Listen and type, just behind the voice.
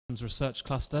research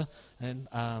cluster, and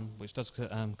which does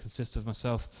consist of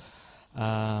myself,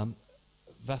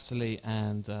 Vasily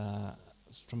and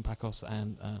Strumpakos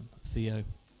and Theo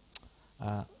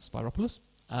Spiropoulos.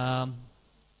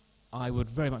 I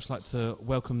would very much like to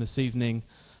welcome this evening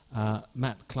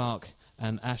Matt Clark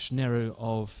and Ash Nehru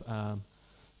of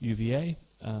UVA,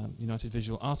 United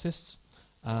Visual Artists.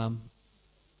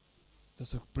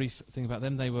 Just a brief thing about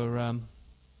them. They were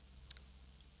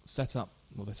set up,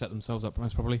 well, they set themselves up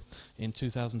most probably in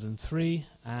 2003,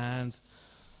 and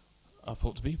are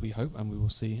thought to be, we hope, and we will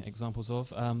see examples of,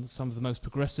 some of the most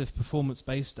progressive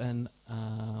performance-based and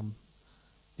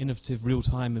innovative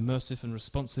real-time, immersive and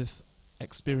responsive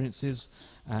experiences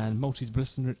and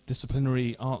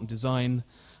multidisciplinary art and design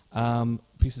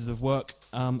pieces of work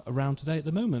around today at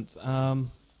the moment.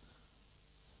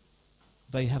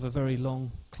 They have a very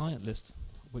long client list,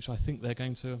 which I think they're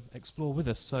going to explore with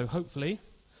us. So hopefully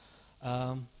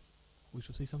we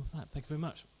shall see some of that. Thank you very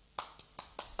much.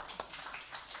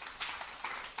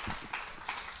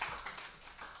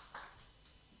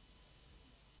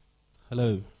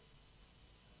 Hello.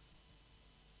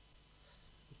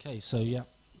 Okay, so yeah,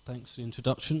 thanks for the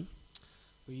introduction.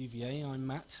 We're UVA, I'm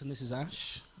Matt, and this is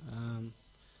Ash.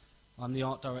 I'm the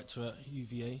art director at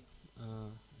UVA,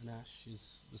 and Ash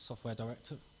is the software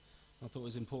director. I thought it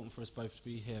was important for us both to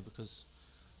be here because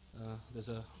there's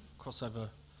a crossover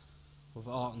of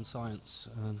art and science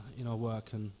in our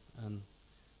work, and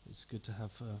it's good to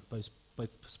have both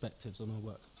perspectives on our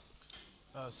work.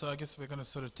 So I guess we're going to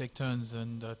sort of take turns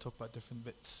and talk about different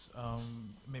bits.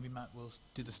 Maybe Matt will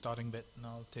do the starting bit and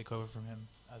I'll take over from him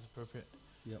as appropriate.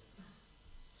 Yep.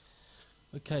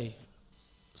 Okay,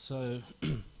 so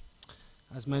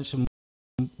as mentioned,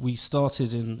 we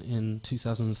started in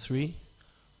 2003.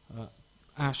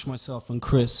 Ash, myself and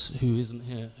Chris, who isn't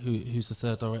here, who's the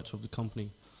third director of the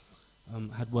company,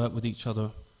 had worked with each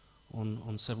other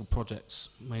on several projects,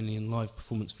 mainly in live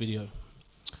performance video.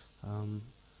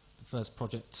 The first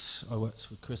project I worked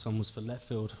with Chris on was for Left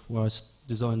Field, where I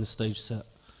designed the stage set,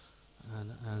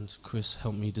 and Chris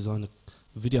helped me design the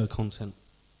video content.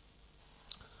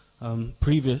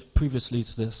 Previously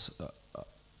to this,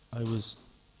 I was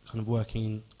kind of working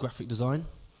in graphic design,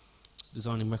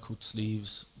 designing record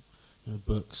sleeves,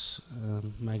 books,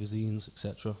 magazines,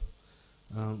 etc.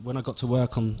 When I got to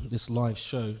work on this live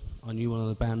show, I knew one of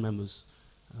the band members,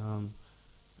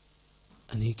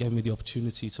 and he gave me the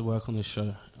opportunity to work on this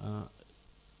show.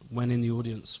 When in the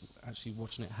audience, actually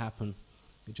watching it happen,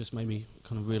 it just made me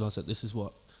kind of realise that this is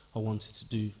what I wanted to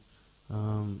do.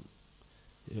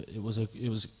 It was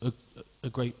a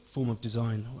great form of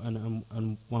design,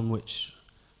 and one which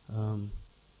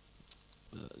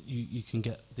you can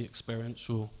get the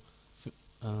experiential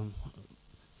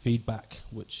feedback,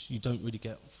 which you don't really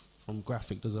get from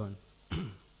graphic design.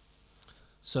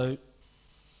 So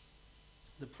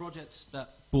the projects that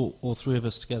brought all three of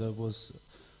us together was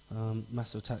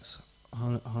Massive Attack's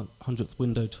 100th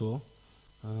Window Tour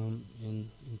in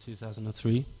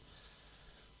 2003.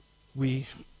 We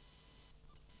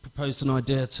proposed an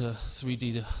idea to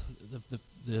 3D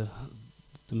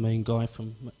the main guy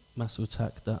from Massive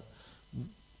Attack, that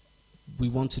we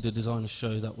wanted to design a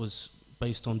show that was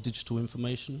based on digital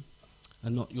information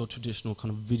and not your traditional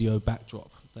kind of video backdrop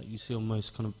that you see on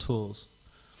most kind of tours.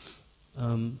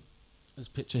 This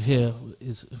picture here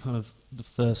is kind of the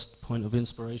first point of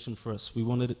inspiration for us. We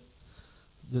wanted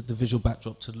the visual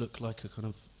backdrop to look like a kind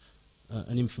of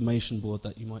an information board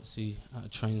that you might see at a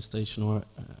train station or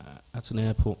at an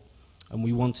airport. And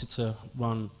we wanted to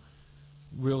run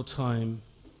real-time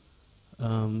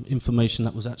information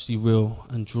that was actually real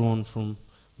and drawn from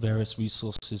various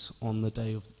resources on the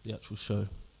day of the actual show.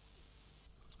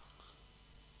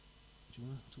 Do you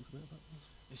want to talk a bit about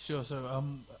this? Sure. So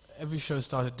every show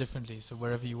started differently. So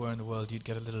wherever you were in the world, you'd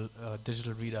get a little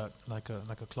digital readout, like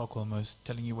a clock almost,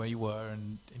 telling you where you were,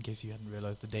 and in case you hadn't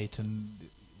realized the date and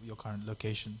your current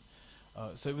location.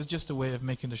 So it was just a way of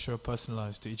making the show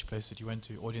personalized to each place that you went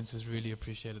to. Audiences really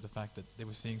appreciated the fact that they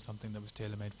were seeing something that was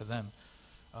tailor-made for them.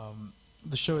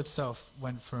 The show itself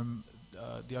went from,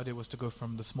 the idea was to go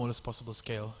from the smallest possible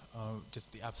scale,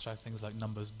 just the abstract things like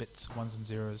numbers, bits, ones and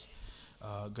zeros,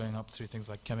 going up through things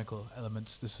like chemical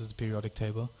elements. This was the periodic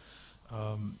table.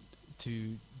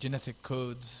 To genetic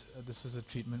codes. This was a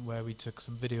treatment where we took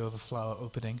some video of a flower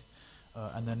opening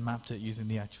and then mapped it using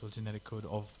the actual genetic code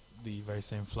of the very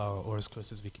same flower, or as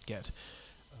close as we could get.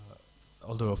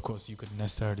 Although, of course, you couldn't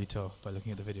necessarily tell by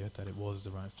looking at the video that it was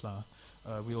the right flower.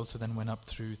 We also then went up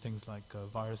through things like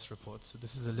virus reports. So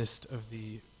this is a list of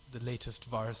the latest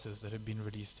viruses that had been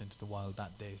released into the wild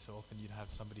that day. So often you'd have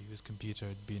somebody whose computer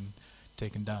had been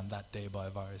taken down that day by a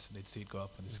virus, and they'd see it go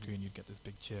up on the screen. You'd get this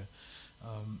big cheer.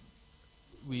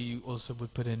 We also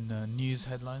would put in news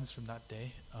headlines from that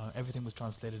day. Everything was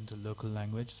translated into local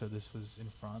language, so this was in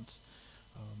France.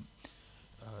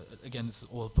 Again, it's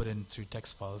all put in through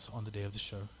text files on the day of the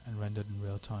show and rendered in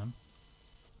real time.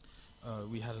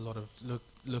 We had a lot of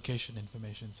location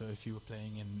information, so if you were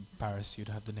playing in Paris, you'd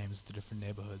have the names of the different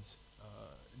neighborhoods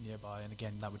nearby, and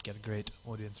again, that would get a great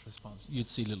audience response.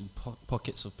 You'd see little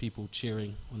pockets of people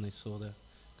cheering when they saw their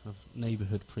kind of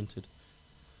neighborhood printed.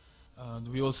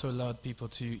 We also allowed people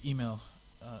to email,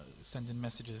 send in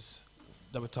messages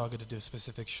that were targeted to a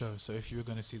specific show. So if you were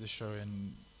going to see the show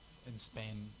in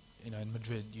Spain, in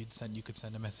Madrid, you could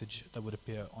send a message that would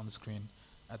appear on the screen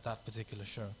at that particular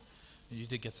show. And you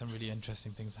did get some really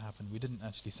interesting things happen. We didn't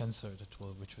actually censor it at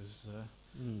all, which was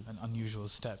an unusual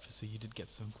step. So you did get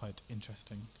some quite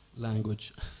interesting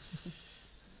language.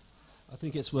 I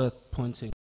think it's worth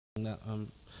pointing that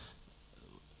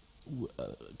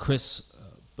Chris,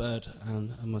 Bird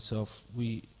and myself,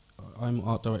 I'm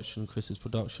art direction, Chris is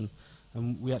production,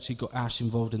 and we actually got Ash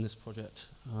involved in this project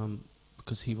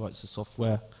because he writes the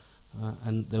software,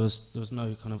 and there was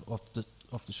no kind of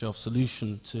off-the-shelf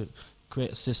solution to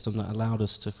create a system that allowed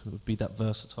us to kind of be that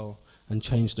versatile and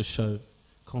change the show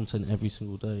content every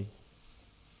single day.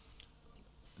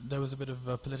 There was a bit of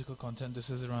political content. This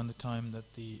is around the time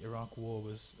that the Iraq War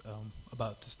was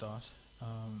about to start,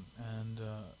 and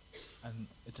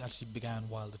it actually began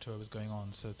while the tour was going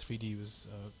on. So 3D was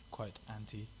quite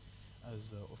anti,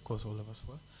 as of course all of us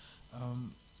were.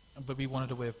 But we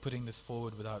wanted a way of putting this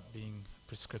forward without being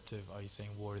prescriptive. Are you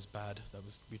saying war is bad?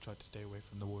 We tried to stay away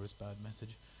from the war is bad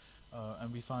message.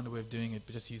 And we found a way of doing it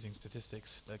by just using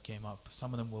statistics that came up.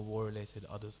 Some of them were war-related,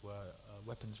 others were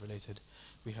weapons-related.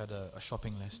 We had a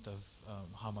shopping list of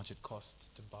how much it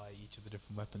cost to buy each of the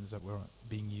different weapons that were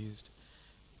being used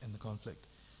in the conflict.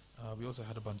 We also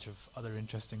had a bunch of other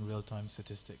interesting real-time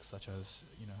statistics, such as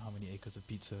how many acres of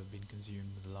pizza have been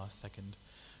consumed in the last second,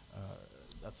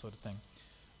 that sort of thing.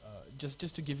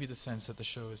 Just to give you the sense that the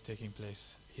show is taking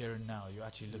place here and now. You're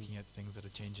actually looking at things that are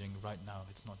changing right now.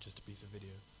 It's not just a piece of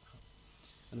video.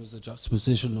 And it was a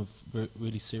juxtaposition of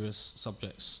really serious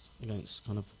subjects against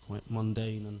kind of quite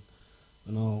mundane and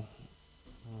banal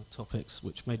topics,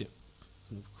 which made it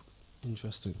kind of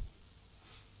interesting.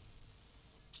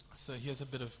 So here's a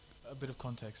bit of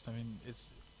context. I mean,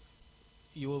 there's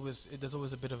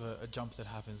always a bit of a jump that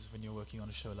happens when you're working on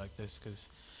a show like this, because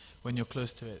when you're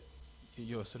close to it,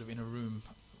 you're sort of in a room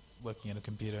working on a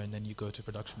computer, and then you go to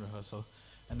production rehearsal.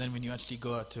 And then when you actually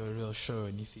go out to a real show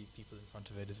and you see people in front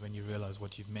of it is when you realize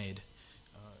what you've made.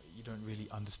 You don't really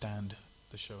understand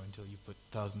the show until you put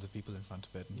thousands of people in front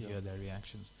of it and hear their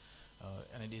reactions.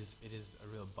 And it is a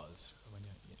real buzz.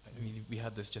 I mean, we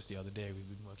had this just the other day. We've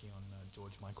been working on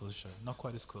George Michael's show. Not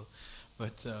quite as cool,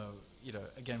 but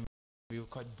again, we were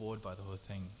quite bored by the whole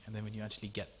thing. And then when you actually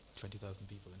get 20,000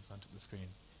 people in front of the screen,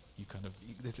 you kind of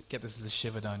get this little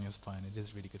shiver down your spine. It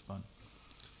is really good fun.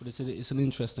 But it's an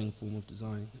interesting form of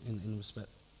design in respect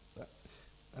that,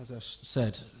 as Ash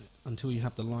said, until you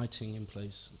have the lighting in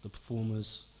place, the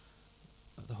performers,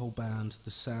 the whole band, the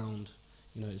sound,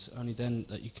 it's only then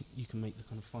that you can make the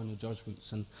kind of final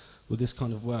judgments. And with this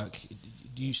kind of work, it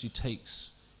usually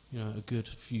takes a good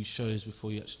few shows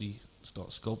before you actually start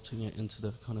sculpting it into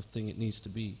the kind of thing it needs to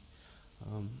be.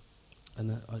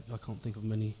 And I can't think of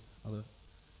many other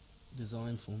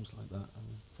design forms like that,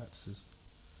 practices.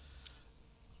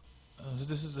 So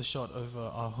this is the shot of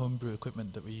our homebrew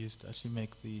equipment that we used to actually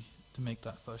make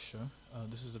that first show.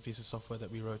 This is a piece of software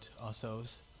that we wrote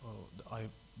ourselves, or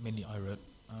mainly I wrote,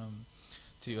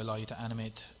 to allow you to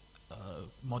animate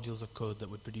modules of code that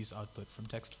would produce output from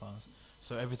text files.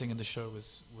 So everything in the show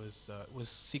was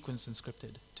sequenced and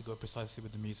scripted to go precisely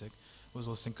with the music. It was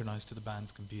all synchronized to the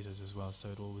band's computers as well, so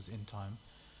it all was in time.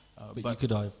 But you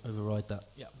could override that.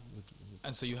 Yeah.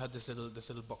 And so you had this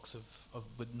little box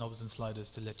with knobs and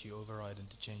sliders to let you override and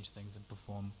to change things and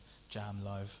perform jam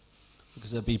live.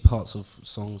 Because there'd be parts of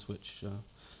songs which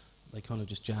they kind of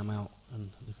just jam out,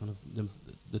 and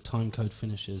the time code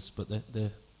finishes, but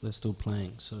they're still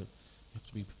playing. So you have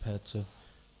to be prepared to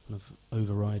kind of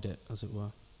override it, as it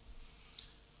were.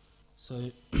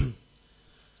 So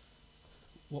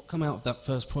what came out of that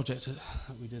first project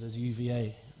that we did as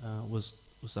UVA was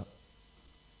that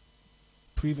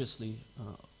previously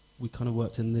we kind of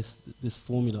worked in this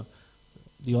formula.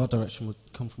 The art direction would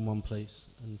come from one place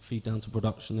and feed down to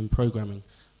production and programming.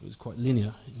 It was quite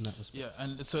linear in that respect. Yeah,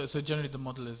 and so generally the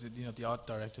model is the art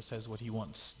director says what he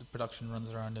wants. The production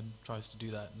runs around and tries to do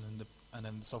that, and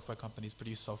then the software companies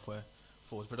produce software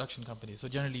for the production companies. So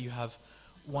generally you have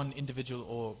one individual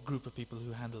or group of people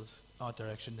who handles art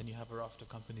direction, then you have a raft of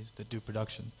companies that do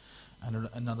production, and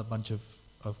another bunch of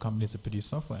companies that produce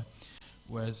software.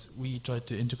 Whereas we tried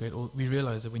to integrate all, we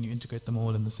realized that when you integrate them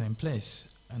all in the same place,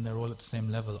 and they're all at the same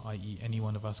level, i.e. any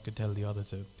one of us could tell the other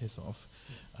to piss off,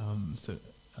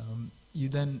 you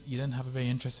then have a very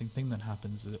interesting thing that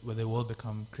happens, where they all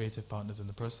become creative partners in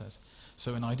the process.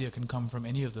 So an idea can come from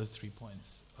any of those 3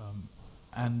 points,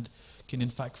 and can in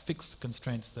fact fix the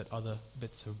constraints that other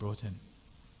bits have brought in.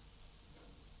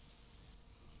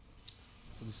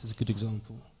 So this is a good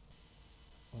example.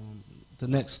 The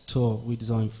next tour we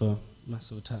designed for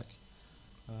Massive Attack.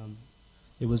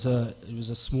 It was a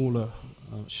smaller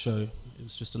show. It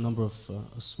was just a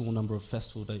small number of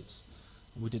festival dates.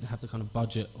 We didn't have the kind of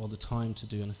budget or the time to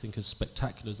do anything as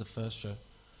spectacular as the first show.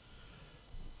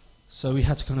 So we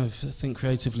had to kind of think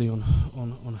creatively on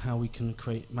how we can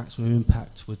create maximum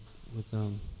impact with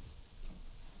a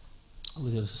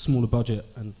smaller budget.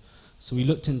 And so we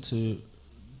looked into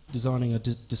designing a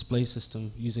display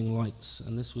system using lights,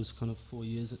 and this was kind of 4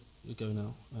 years ago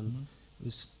now. And it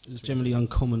was generally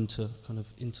uncommon to kind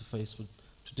of interface with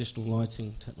traditional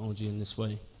lighting technology in this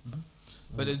way.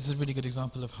 But it's a really good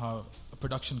example of how a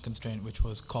production constraint, which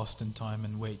was cost and time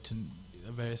and weight and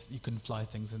various, you couldn't fly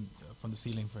things from the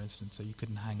ceiling, for instance, so you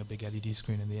couldn't hang a big LED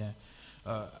screen in the air,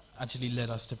 actually led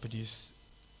us to produce.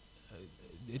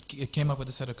 It came up with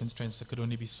a set of constraints that could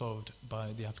only be solved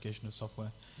by the application of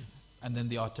software, and then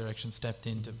the art direction stepped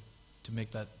in to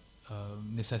make that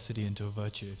necessity into a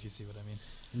virtue, if you see what I mean.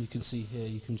 And you can see here,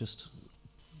 you can just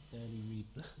barely read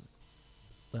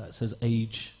that. It says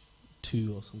age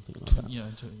 2 or something like that. Yeah,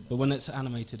 but when it's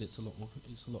animated, it's a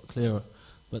lot clearer.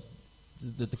 But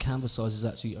the canvas size is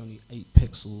actually only 8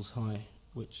 pixels high,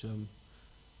 which you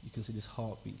can see this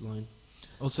heartbeat line.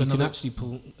 Also, you can actually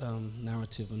pull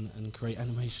narrative and create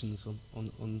animations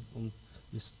on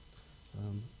this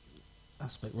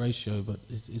aspect ratio, but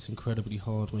it's incredibly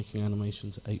hard making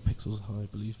animations at 8 pixels high,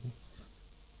 believe me.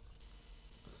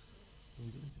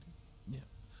 Yeah.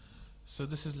 So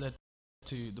this has led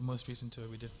to the most recent tour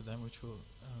we did for them, which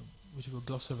we'll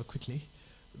gloss over quickly.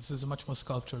 This is a much more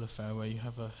sculptural affair where you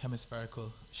have a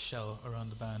hemispherical shell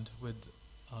around the band with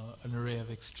an array of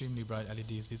extremely bright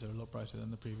LEDs. These are a lot brighter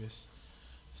than the previous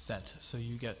set, so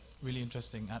you get really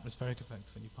interesting atmospheric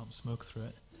effects when you pump smoke through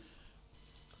it.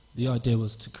 The idea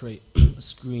was to create a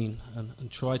screen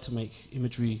and try to make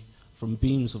imagery from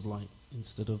beams of light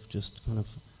instead of just kind of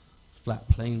flat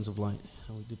planes of light,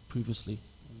 how we did previously.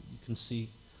 You can see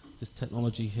this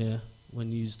technology here,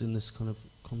 when used in this kind of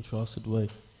contrasted way,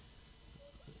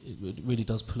 it really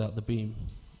does pull out the beam.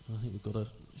 I think we've got a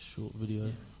short video.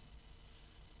 Yeah.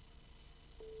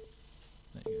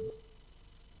 There you go.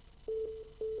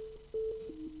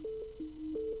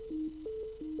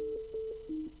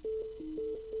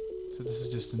 So this is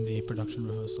just in the production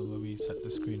rehearsal where we set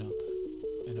the screen up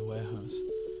in a warehouse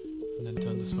and then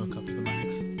turn the smoke up to the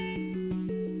max.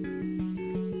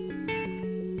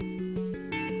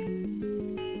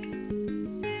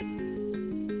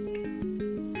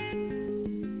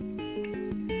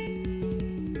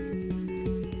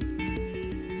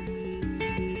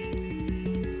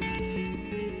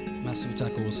 Massive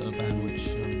Attack are also a band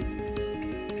which,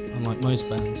 unlike most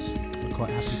bands, are quite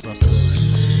happy for us to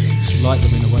light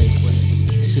them in a way when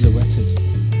it's silhouetted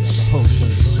the whole show.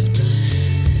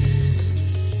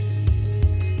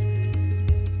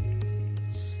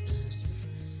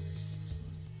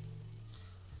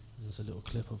 There's a little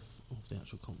clip of the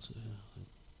actual concert here, I think.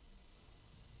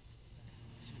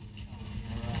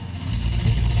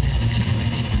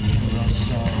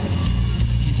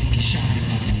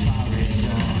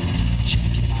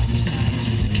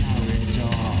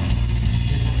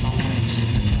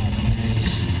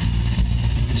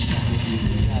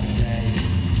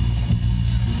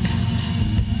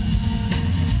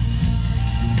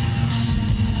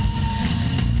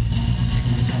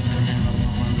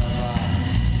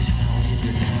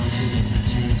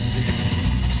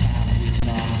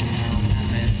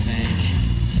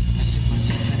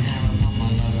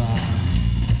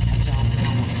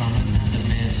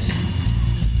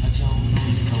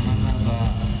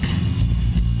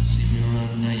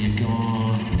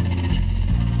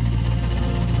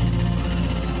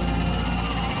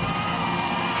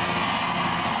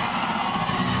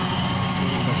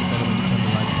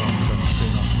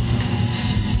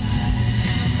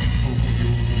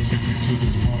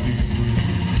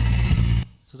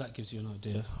 So that gives you an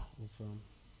idea of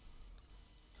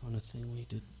kind of thing we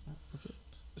did that project.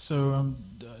 So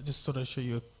just sort of show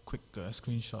you a quick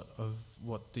screenshot of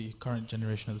what the current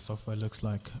generation of the software looks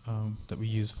like that we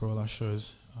use for all our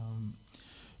shows.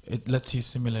 it lets you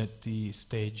simulate the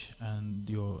stage and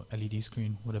your LED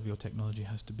screen, whatever your technology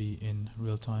has to be, in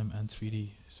real time and 3D,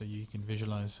 so you can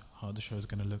visualize how the show is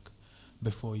going to look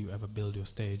before you ever build your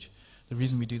stage. The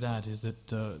reason we do that is that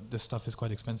this stuff is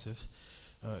quite expensive,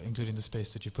 including the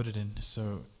space that you put it in.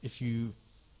 So if you,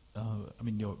 I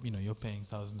mean, you're paying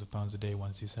thousands of pounds a day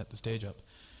once you set the stage up.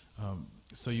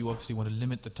 So you obviously want to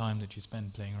limit the time that you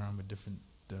spend playing around with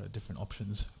different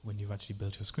options when you've actually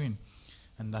built your screen.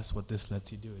 And that's what this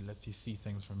lets you do. It lets you see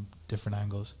things from different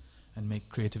angles and make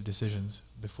creative decisions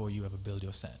before you ever build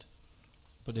your set.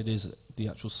 But it is the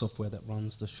actual software that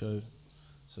runs the show.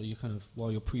 So you kind of,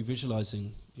 while you're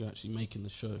pre-visualizing, you're actually making the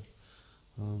show.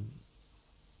 So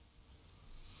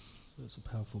it's a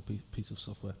powerful piece of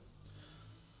software.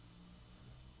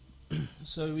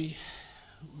 So we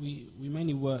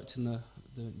mainly worked in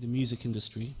the music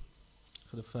industry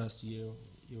for the first year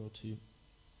or two,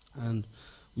 and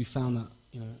we found that,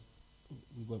 you know,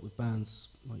 we worked with bands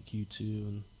like U2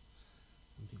 and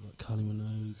people like Kylie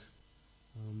Minogue,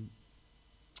 and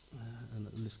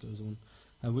the list goes on.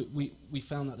 And we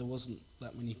found that there wasn't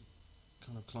that many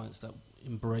kind of clients that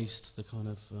embraced the kind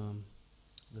of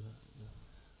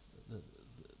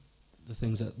the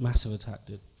things that Massive Attack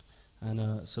did,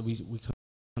 and so we kind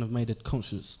of made a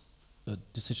conscious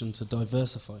decision to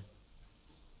diversify.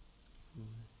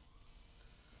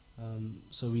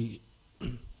 So we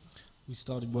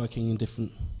started working in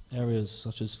different areas,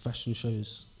 such as fashion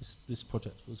shows. This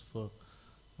project was for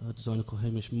a designer called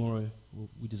Hamish Morrow.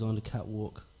 We designed a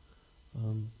catwalk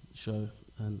show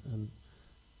and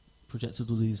projected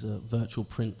all these virtual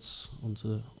prints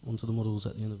onto the models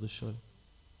at the end of the show,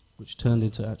 which turned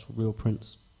into actual real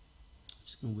prints.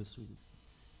 Just going to whiz through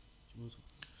these.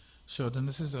 Sure, then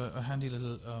this is a handy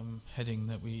little heading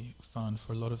that we found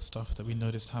for a lot of stuff that we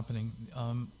noticed happening.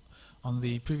 On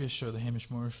the previous show, the Hamish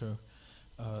Morrow show,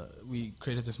 we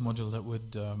created this module that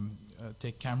would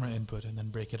take camera input and then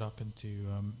break it up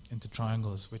into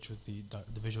triangles, which was the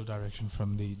visual direction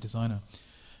from the designer.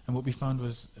 And what we found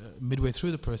was midway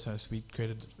through the process, we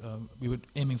were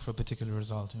aiming for a particular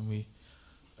result, and we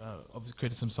obviously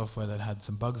created some software that had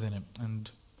some bugs in it.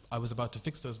 And I was about to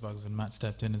fix those bugs when Matt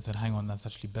stepped in and said, "Hang on, that's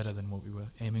actually better than what we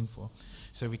were aiming for."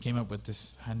 So we came up with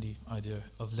this handy idea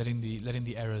of letting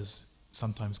the errors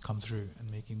sometimes come through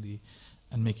and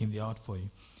making the art for you.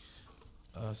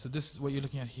 So this, what you're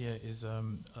looking at here, is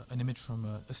an image from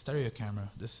a stereo camera.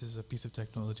 This is a piece of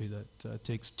technology that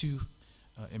takes two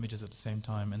images at the same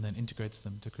time and then integrates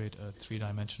them to create a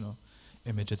three-dimensional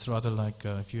image. It's rather like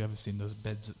if you've ever seen those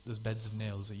beds of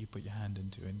nails that you put your hand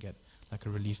into and get like a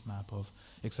relief map of,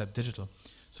 except digital.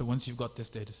 So once you've got this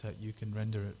data set, you can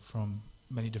render it from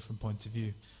many different points of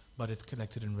view, but it's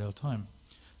collected in real time.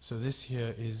 So this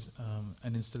here is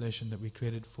an installation that we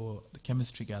created for the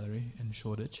chemistry gallery in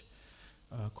Shoreditch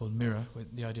called Mirror.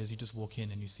 The idea is you just walk in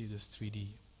and you see this 3D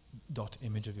dot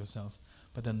image of yourself,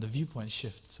 but then the viewpoint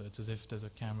shifts, so it's as if there's a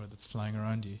camera that's flying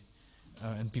around you.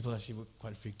 And people actually were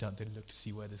quite freaked out. They looked to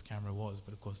see where this camera was,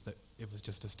 but of course it was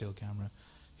just a still camera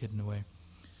hidden away.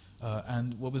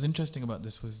 And what was interesting about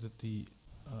this was that the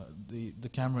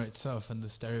camera itself and the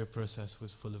stereo process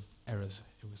was full of errors.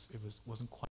 It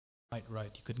wasn't quite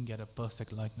right. You couldn't get a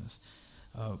perfect likeness.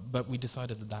 But we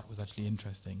decided that was actually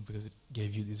interesting because it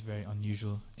gave you these very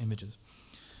unusual images.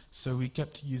 So we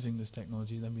kept using this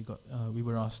technology. Then we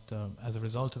were asked, as a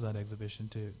result of that exhibition,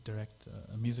 to direct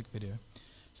a music video.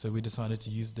 So we decided to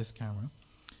use this camera.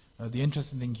 The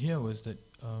interesting thing here was that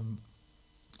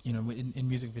in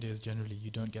music videos generally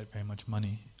you don't get very much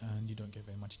money and you don't get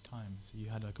very much time. So you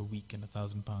had like a week and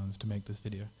 £1,000 to make this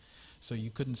video. So you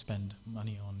couldn't spend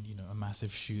money on a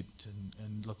massive shoot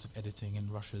and lots of editing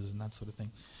and rushes and that sort of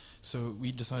thing. So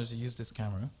we decided to use this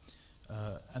camera,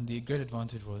 and the great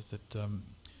advantage was that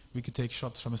we could take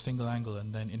shots from a single angle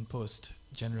and then in post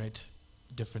generate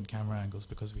different camera angles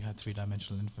because we had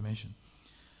three-dimensional information.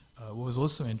 What was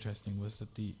also interesting was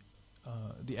that the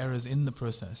errors in the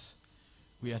process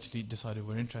we actually decided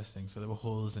were interesting. So there were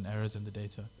holes and errors in the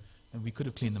data, and we could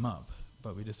have cleaned them up,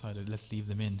 but we decided let's leave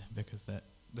them in because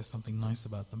there's something nice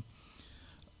about them.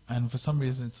 And for some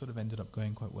reason it sort of ended up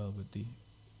going quite well with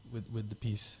the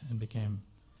piece and became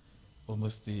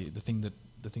almost the thing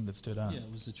that stood out. Yeah,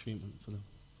 it was the treatment for them.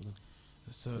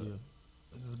 So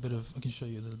this is I can show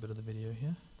you a little bit of the video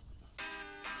here.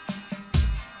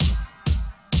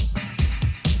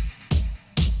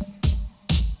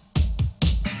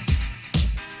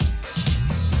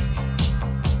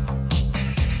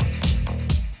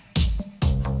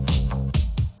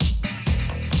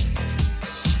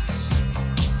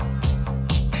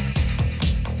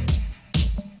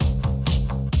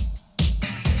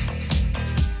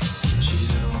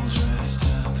 She's all dressed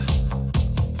up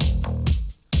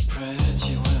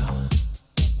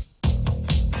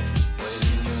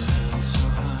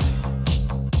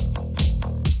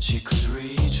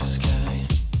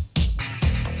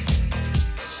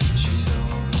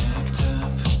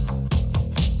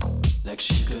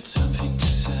something to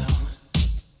sell,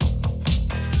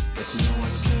 but no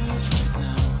one cares right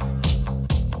now.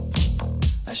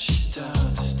 As she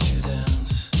starts to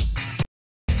dance,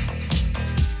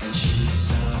 and she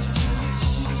starts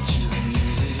dancing to the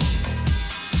music,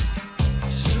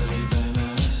 slowly by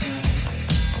my side.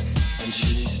 And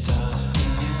she starts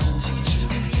dancing to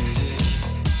the music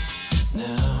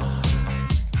now,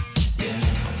 yeah.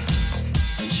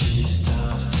 And she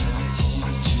starts dancing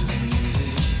to the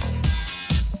music,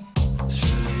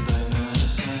 slowly by my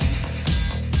side.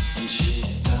 And she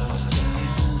starts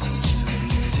dancing to the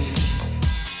music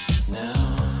now,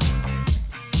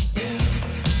 yeah.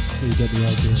 So you get the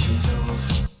idea. She's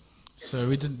off. So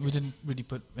we didn't really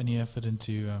put any effort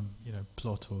into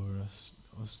plot or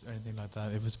anything like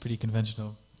that. It was pretty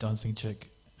conventional: dancing chick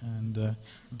and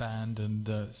band and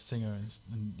singer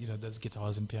and there's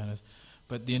guitars and pianos.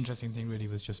 But the interesting thing really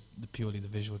was just purely the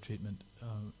visual treatment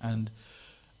and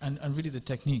really the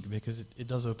technique, because it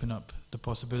does open up the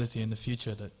possibility in the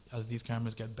future that as these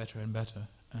cameras get better and better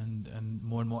and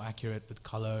more accurate with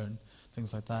color and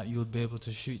things like that, you'll be able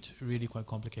to shoot really quite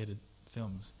complicated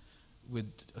films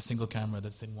with a single camera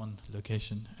that's in one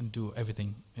location and do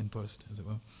everything in post, as it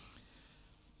were.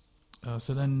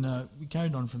 So then we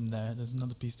carried on from there. There's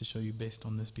another piece to show you based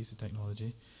on this piece of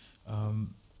technology,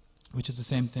 which is the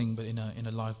same thing but in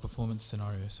a live performance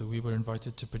scenario. So we were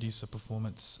invited to produce a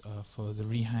performance for the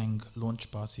Rehang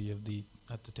launch party at the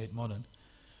Tate Modern,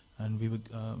 and we were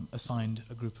assigned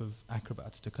a group of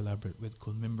acrobats to collaborate with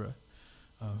called Mimbra,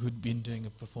 who'd been doing a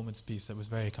performance piece that was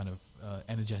very kind of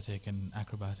energetic and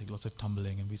acrobatic, lots of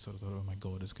tumbling, and we sort of thought, oh my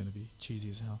god, it's going to be cheesy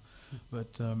as hell.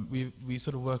 But we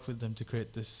sort of worked with them to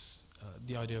create this,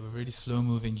 the idea of a really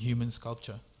slow-moving human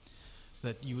sculpture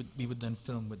that we would then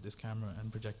film with this camera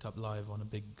and project up live on a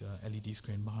big LED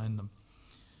screen behind them.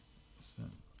 So,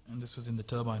 and this was in the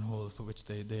turbine hall, for which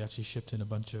they actually shipped in a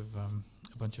bunch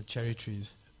of cherry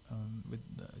trees, with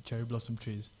cherry blossom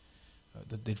trees.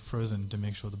 That they'd frozen to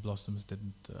make sure the blossoms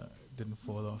didn't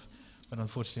fall off, but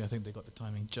unfortunately I think they got the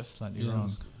timing just slightly wrong.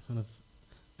 Kind of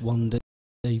one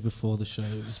day before the show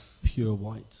it was pure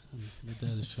white, and the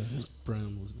day of the show it was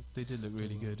brown, wasn't it? They did look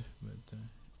really good, but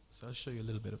so I'll show you a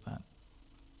little bit of that.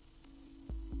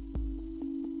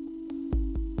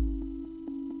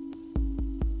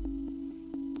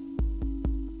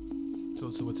 So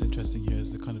also what's interesting here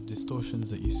is the kind of distortions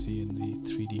that you see in the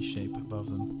 3D shape above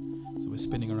them. So we're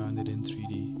spinning around it in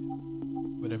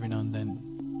 3D, but every now and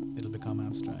then it'll become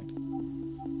abstract.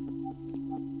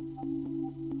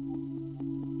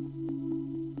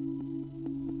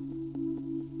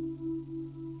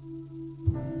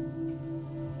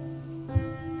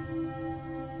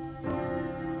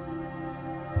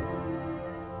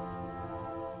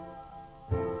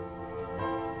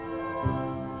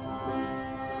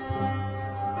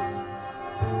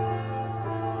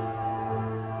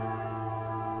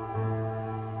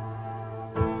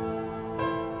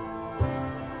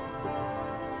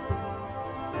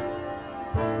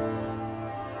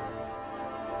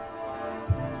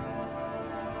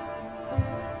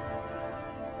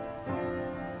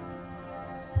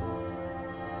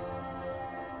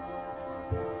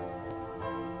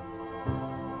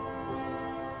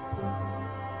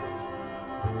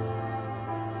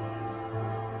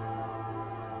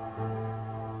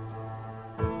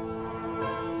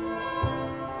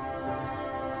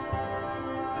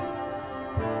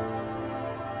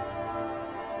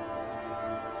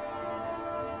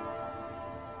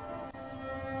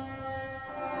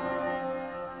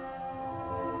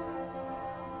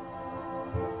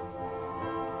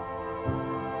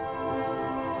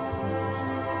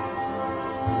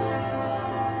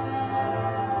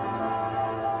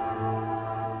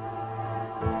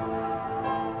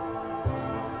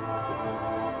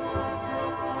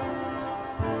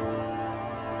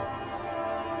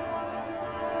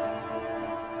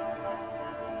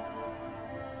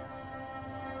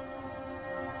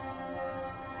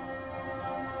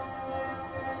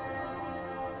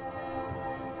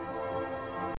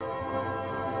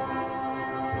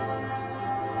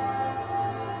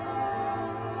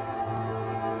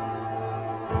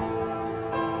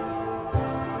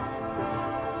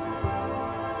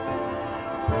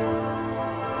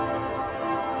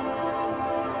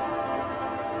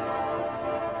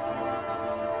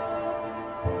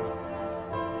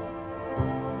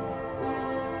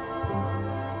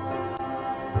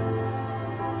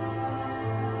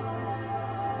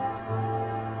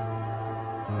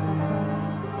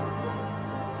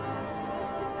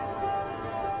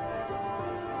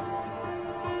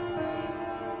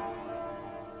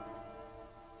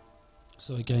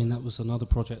 So again, that was another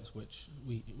project which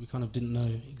we kind of didn't know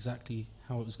exactly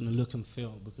how it was going to look and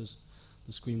feel, because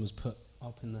the screen was put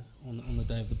up on the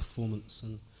day of the performance,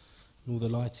 and all the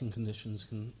lighting conditions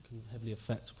can heavily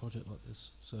affect a project like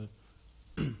this. So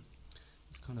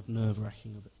it's kind of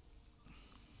nerve-wracking a bit.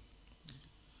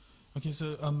 Okay,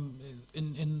 so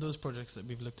in those projects that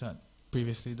we've looked at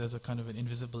previously, there's a kind of an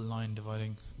invisible line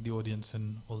dividing the audience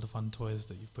and all the fun toys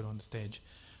that you've put on the stage.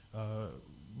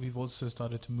 We've also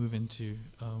started to move into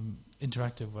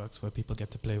interactive works where people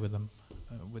get to play with them.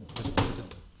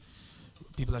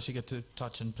 People actually get to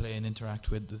touch and play and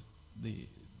interact with the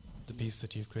piece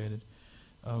that you've created.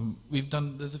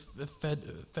 There's a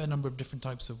fair number of different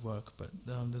types of work, but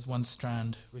there's one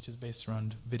strand which is based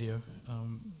around video,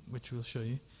 which we'll show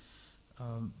you.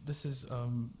 This is a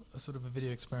sort of a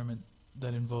video experiment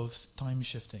that involves time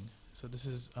shifting. So this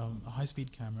is a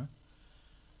high-speed camera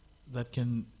that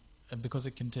can, because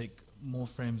it can take more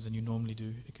frames than you normally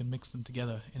do, it can mix them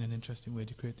together in an interesting way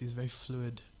to create these very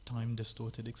fluid,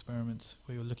 time-distorted experiments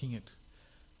where you're looking at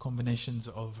combinations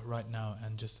of right now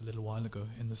and just a little while ago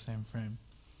in the same frame.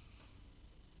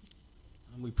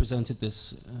 And we presented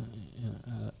this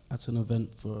at an event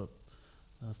for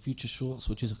Future Shorts,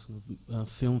 which is a kind of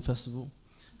film festival,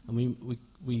 and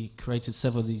we created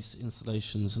several of these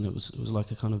installations, and it was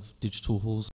like a kind of digital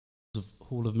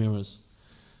hall of mirrors,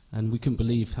 and we couldn't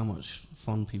believe how much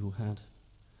fun people had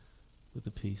with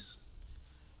the piece.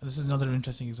 And this is another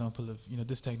interesting example of,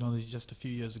 this technology just a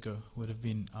few years ago would have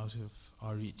been out of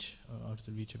our reach, out of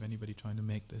the reach of anybody trying to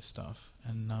make this stuff,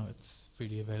 and now it's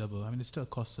freely available. I mean, it still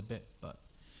costs a bit, but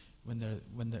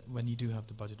when you do have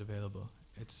the budget available,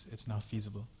 it's now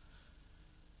feasible.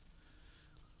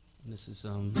 And this is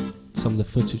some of the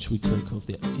footage we took of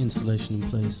the installation in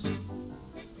place.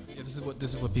 Yeah, this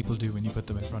is what people do when you put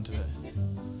them in front of it.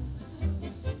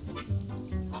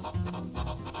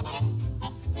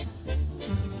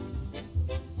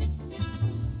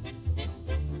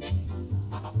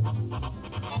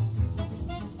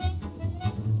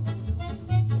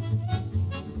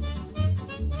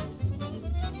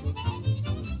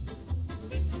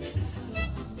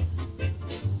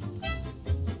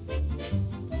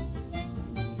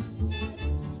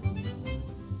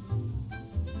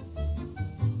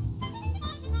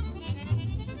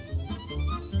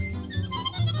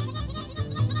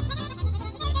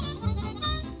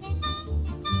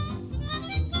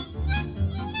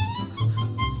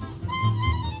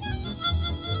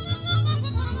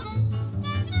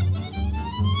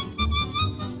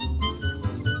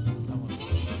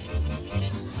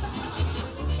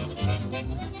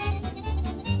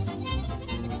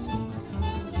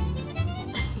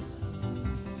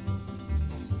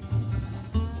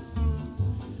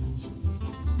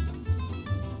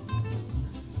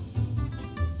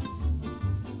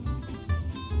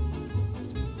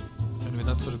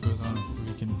 That sort of goes on.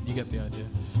 You get the idea.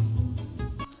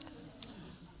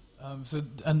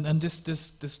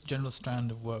 This general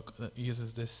strand of work that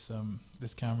uses this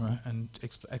camera and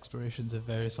explorations of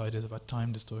various ideas about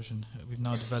time distortion, we've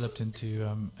now developed into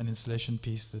an installation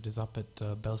piece that is up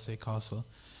at Belsay Castle,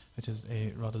 which is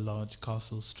a rather large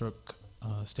castle stroke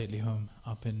stately home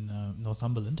up in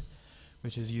Northumberland,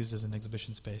 which is used as an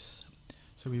exhibition space.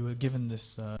 So we were given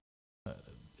this.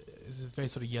 It's a very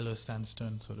sort of yellow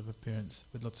sandstone sort of appearance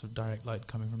with lots of direct light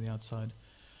coming from the outside.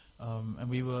 And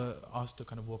we were asked to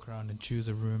kind of walk around and choose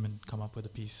a room and come up with a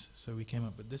piece. So we came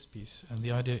up with this piece. And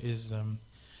the idea is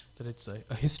that it's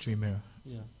a history mirror.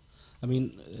 Yeah. I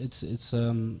mean, it's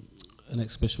an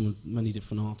exhibition with many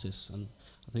different artists. And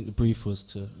I think the brief was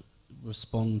to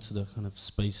respond to the kind of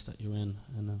space that you're in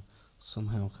and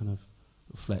somehow kind of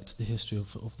reflect the history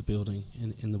of the building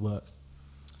in the work.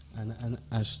 And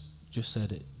as just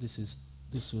said,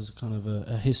 this was kind of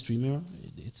a history mirror.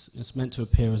 It's meant to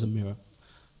appear as a mirror.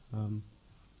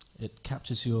 It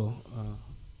captures your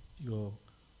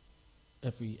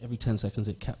every 10 seconds.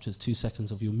 It captures 2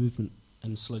 seconds of your movement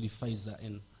and slowly fades that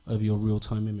in over your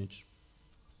real-time image.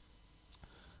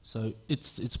 So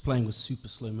it's playing with super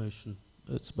slow motion.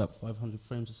 It's about 500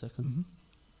 frames a second.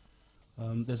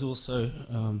 Mm-hmm. There's also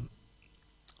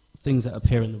things that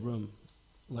appear in the room,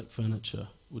 like furniture,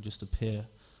 will just appear,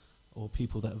 or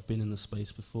people that have been in the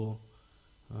space before.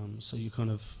 So you kind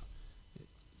of,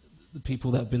 the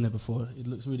people that have been there before, it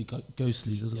looks really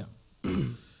ghostly, doesn't it? Do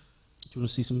you want to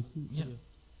see some? Yeah.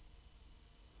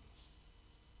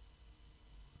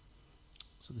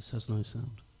 So this has no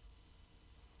sound.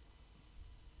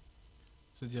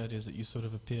 So the idea is that you sort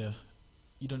of appear,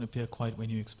 you don't appear quite when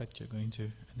you expect you're going to,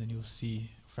 and then you'll see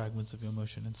fragments of your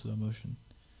motion in slow motion.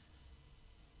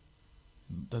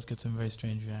 It does get some very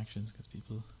strange reactions because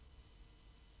people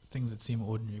things that seem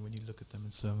ordinary when you look at them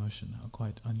in slow motion are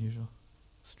quite unusual,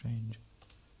 strange.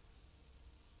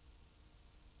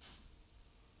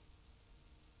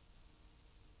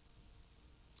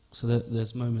 So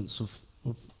there's moments of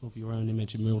your own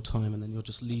image in real time, and then you'll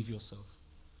just leave yourself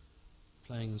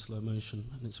playing in slow motion,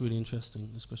 and it's really interesting,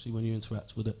 especially when you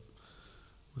interact with it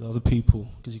with other people,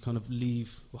 because you kind of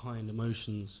leave behind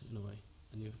emotions in a way,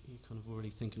 and you're kind of already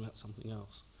thinking about something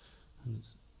else.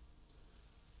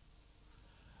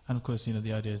 And of course,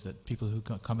 the idea is that people who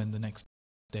come in the next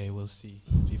day will see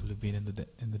people who've been in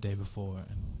the day before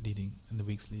and in the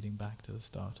weeks leading back to the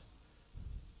start.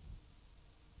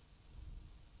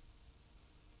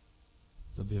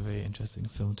 There'll be a very interesting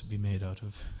film to be made out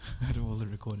of all the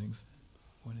recordings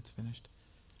when it's finished.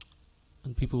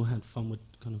 And people had fun with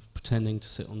kind of pretending to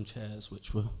sit on chairs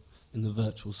which were in the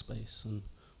virtual space,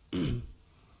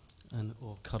 and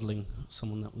or cuddling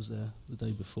someone that was there the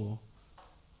day before.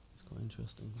 It's quite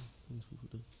interesting things people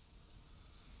do.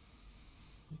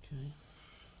 Okay.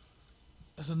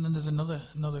 So then there's another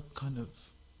kind of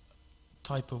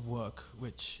type of work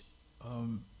which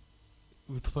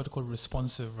we prefer to call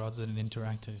responsive rather than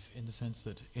interactive, in the sense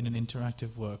that in an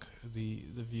interactive work, the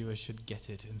viewer should get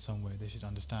it in some way. They should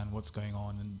understand what's going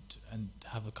on and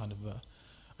have a kind of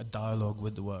a dialogue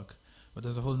with the work. But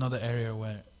there's a whole other area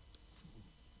where,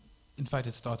 in fact,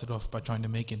 it started off by trying to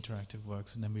make interactive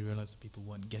works, and then we realized that people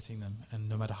weren't getting them, and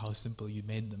no matter how simple you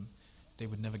made them, they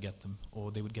would never get them,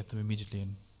 or they would get them immediately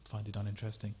and find it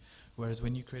uninteresting. Whereas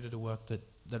when you created a work that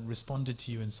responded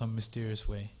to you in some mysterious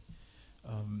way,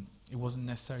 it wasn't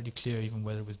necessarily clear even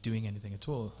whether it was doing anything at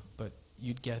all, but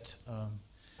you'd get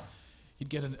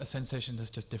a sensation that's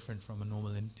just different from a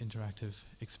normal interactive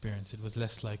experience. It was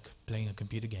less like playing a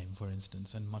computer game, for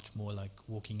instance, and much more like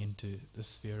walking into the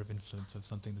sphere of influence of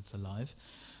something that's alive.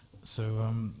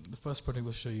 So the first project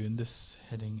we'll show you in this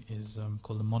heading is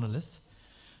called the Monolith.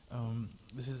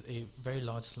 This is a very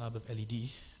large slab of LED,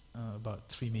 about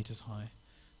 3 meters high,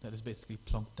 that is basically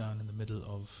plonked down in the middle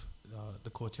of the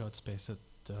courtyard space at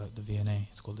the V&A.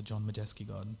 It's called the John Madejski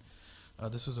Garden.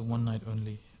 This was a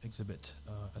one-night-only exhibit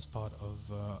as part of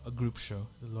a group show.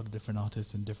 There's a lot of different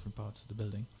artists in different parts of the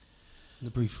building. The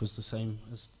brief was the same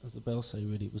as the bell say,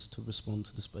 really. It was to respond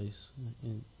to the space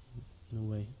in a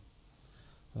way.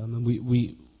 And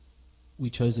we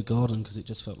chose a garden because it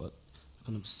just felt like the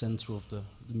kind of centre of the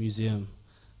museum.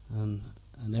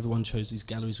 And everyone chose these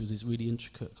galleries with these really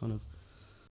intricate kind of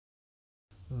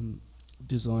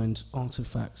designed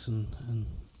artifacts, and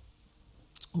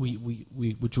we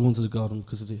were drawn to the garden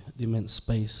because of the immense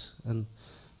space, and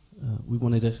we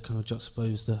wanted to kind of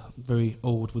juxtapose the very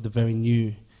old with the very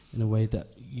new in a way that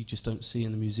you just don't see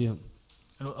in the museum.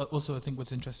 And also, I think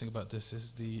what's interesting about this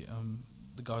is the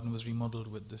garden was remodeled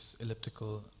with this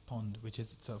elliptical pond, which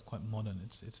is itself quite modern.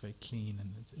 It's very clean,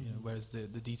 and it's, whereas the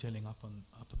detailing up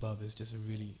above is just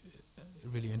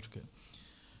really intricate.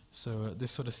 So this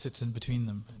sort of sits in between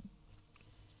them.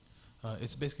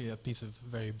 It's basically a piece of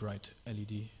very bright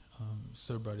LED,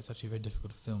 so bright it's actually very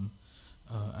difficult to film,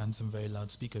 and some very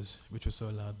loud speakers, which were so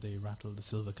loud they rattled the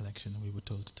silver collection, and we were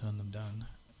told to turn them down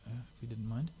if we didn't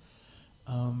mind.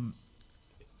 And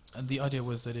the idea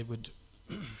was that it would,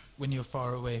 when you're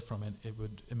far away from it, it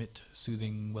would emit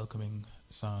soothing, welcoming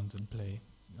sounds and play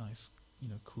nice,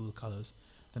 cool colors.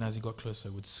 Then as you got closer,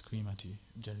 it would scream at you,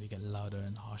 generally get louder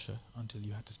and harsher until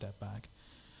you had to step back.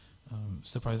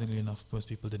 Surprisingly enough, most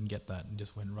people didn't get that and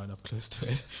just went right up close to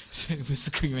it. So it was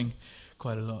screaming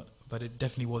quite a lot, but it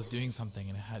definitely was doing something,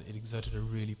 and it exerted a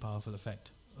really powerful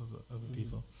effect over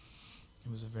people.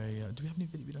 It was a very. Do we have any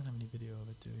video? We don't have any video of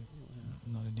it, do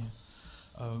we? Not in here.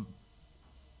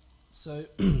 So,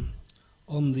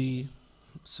 on the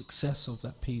success of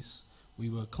that piece, we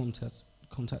were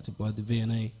contacted by the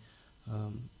V&A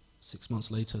 6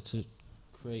 months later to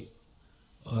create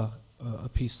a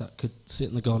piece that could sit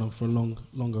in the garden for a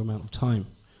longer amount of time,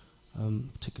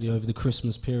 particularly over the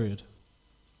Christmas period.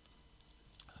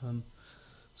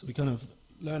 So we're kind of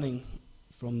learning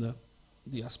from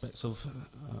the aspects of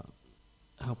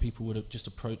how people would have just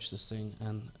approached this thing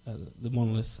and the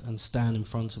monolith and stand in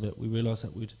front of it. We realised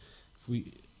that if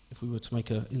we were to make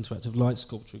an interactive light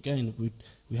sculpture again,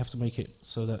 we have to make it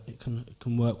so that it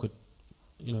can work with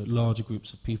larger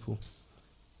groups of people.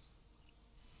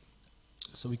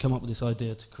 So we come up with this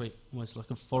idea to create almost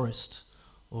like a forest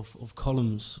of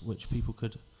columns which people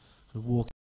could walk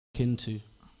into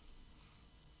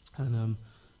and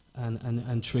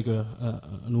trigger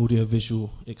an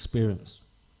audio-visual experience.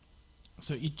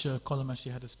 So each column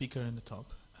actually had a speaker in the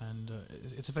top, and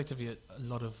it's effectively a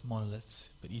lot of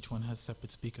monoliths, but each one has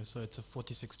separate speakers. So it's a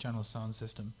 46-channel sound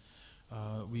system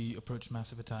we approached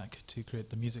Massive Attack to create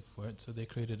the music for it. So they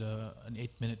created an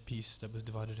 8-minute piece that was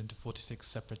divided into 46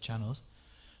 separate channels.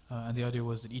 And the idea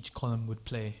was that each column would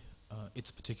play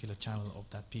its particular channel of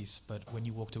that piece. But when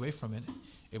you walked away from it,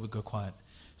 it would go quiet.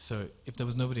 So if there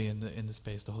was nobody in the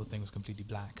space, the whole thing was completely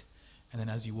black. And then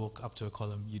as you walk up to a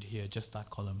column, you'd hear just that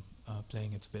column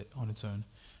playing its bit on its own.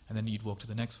 And then you'd walk to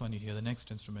the next one, you'd hear the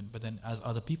next instrument. But then as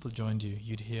other people joined you,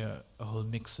 you'd hear a whole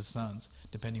mix of sounds,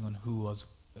 depending on who was,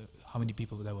 how many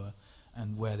people there were,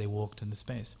 and where they walked in the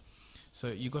space. So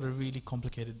you got a really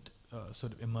complicated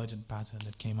sort of emergent pattern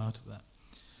that came out of that.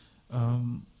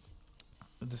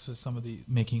 This was some of the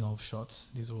making of shots.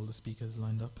 These are all the speakers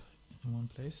lined up in one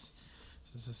place.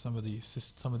 So this is some of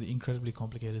the incredibly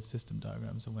complicated system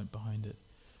diagrams that went behind it.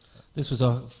 This was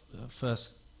our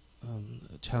first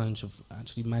challenge of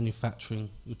actually manufacturing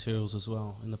materials as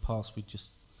well. In the past, we'd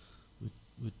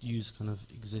use kind of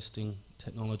existing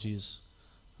technologies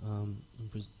and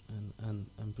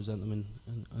present them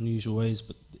in unusual ways.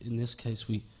 But in this case,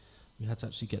 we had to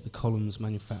actually get the columns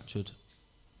manufactured,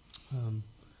 and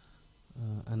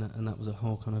that was a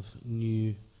whole kind of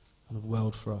new kind of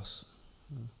world for us.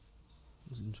 It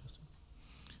was interesting.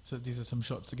 So these are some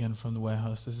shots again from the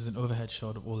warehouse. This is an overhead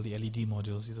shot of all the LED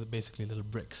modules. These are basically little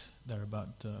bricks. They're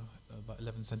about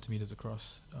 11 centimeters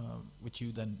across, which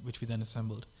we then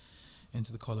assembled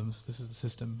into the columns. This is the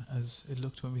system as it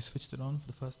looked when we switched it on for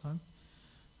the first time.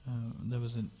 There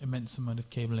was an immense amount of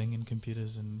cabling and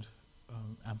computers and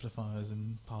amplifiers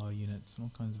and power units and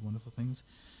all kinds of wonderful things.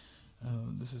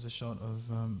 This is a shot of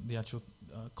the actual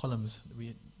columns.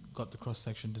 We got the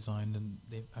cross-section designed and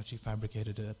they actually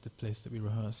fabricated it at the place that we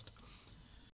rehearsed.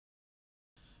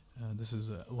 This is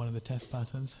one of the test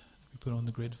patterns that we put on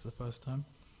the grid for the first time.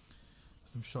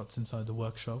 Some shots inside the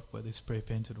workshop where they spray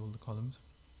painted all the columns.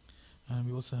 And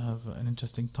we also have an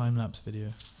interesting time-lapse video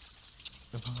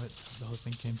of how the whole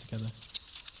thing came together.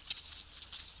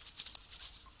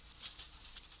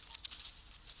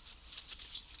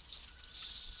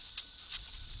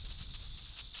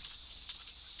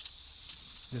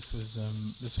 This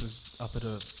was up at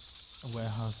a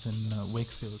warehouse in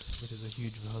Wakefield, which is a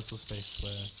huge rehearsal space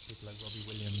where people like Robbie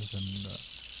Williams and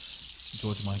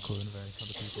George Michael and various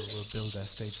other people will build their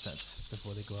stage sets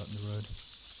before they go out on the road.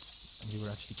 And we were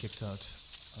actually kicked out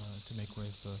to make way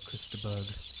for Chris de Burgh,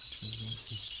 which was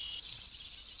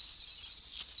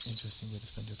an interesting way to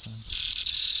spend your time.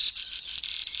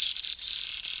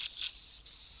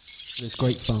 It's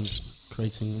great fun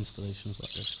creating installations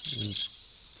like this.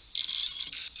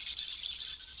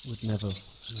 We'd never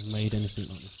made anything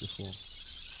like this before.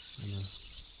 And,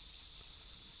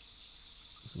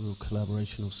 it's a real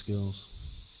collaboration of skills.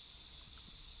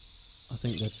 I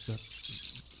think that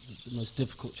the most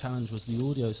difficult challenge was the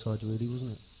audio side, really,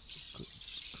 wasn't it?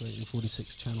 Creating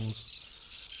 46 channels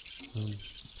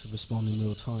to respond in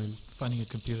real time. Finding a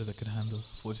computer that could handle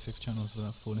 46 channels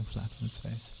without falling flat on its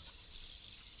face.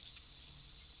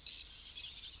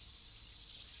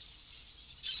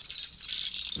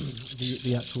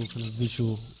 The actual kind of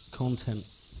visual content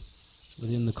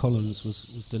within the columns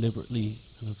was deliberately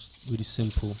kind of really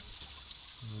simple,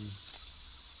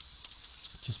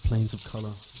 just planes of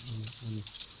colour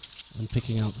and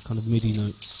picking out the kind of MIDI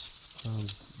notes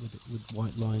with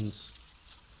white lines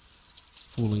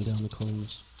falling down the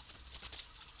columns.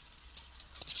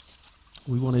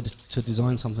 We wanted to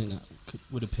design something that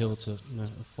would appeal to a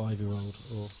 5-year-old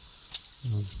or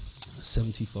a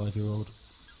 75-year-old.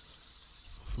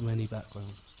 From any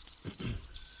background.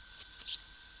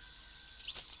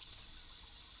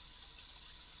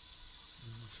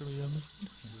 Shall we move?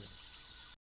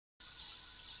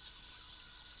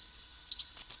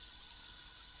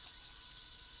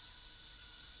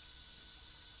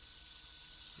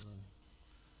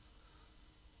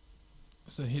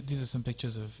 So these are some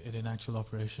pictures of it in actual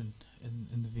operation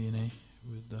in the V&A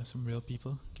with some real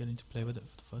people getting to play with it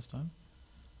for the first time.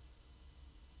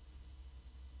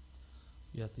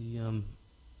 Yeah,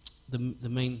 the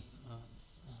main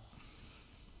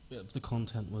bit of the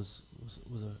content was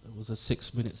a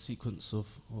 6-minute sequence of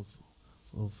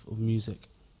music,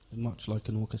 much like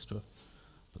an orchestra.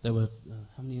 But there were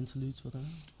how many interludes were there?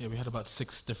 Yeah, we had about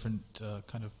 6 different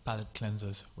kind of palette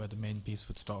cleansers where the main piece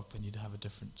would stop and you'd have a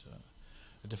different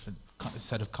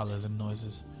set of colors and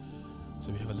noises.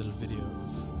 So we have a little video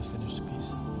of the finished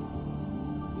piece.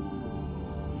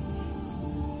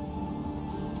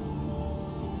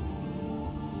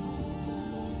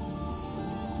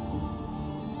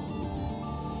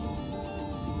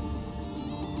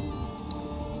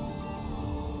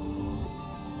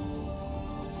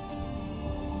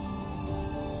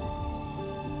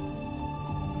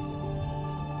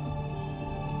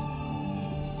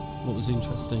 what was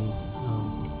interesting,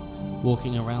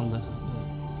 walking around the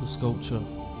sculpture,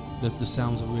 the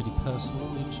sounds are really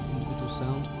personal, each individual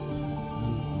sound,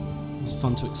 and it was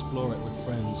fun to explore it with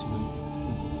friends.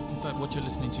 In fact, what you're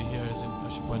listening to here is, I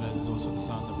should point out, is also the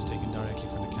sound that was taken directly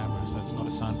from the camera, so it's not a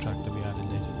soundtrack that we added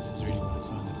later. This is really what it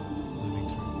sounded like moving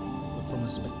through. But from a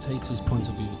spectator's point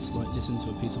of view, it's like listening to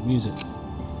a piece of music,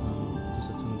 because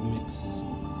the kind of mix is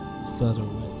further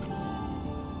away.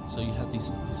 So you had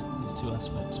these two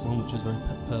aspects, one which was very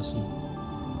personal,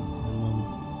 and one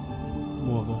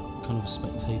more of a kind of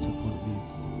spectator point of view.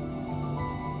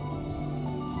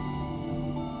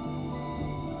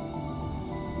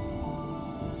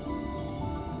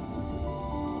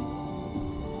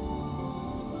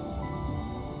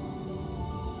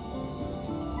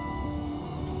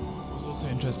 What was also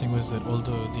interesting was that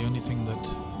although the only thing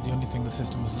the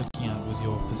system was looking at was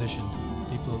your position,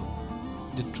 people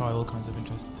did try all kinds of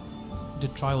things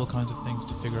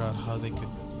to figure out how they could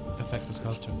affect the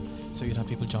sculpture. So you'd have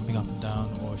people jumping up and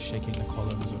down, or shaking the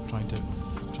columns, or trying to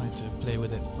play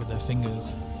with it with their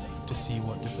fingers to see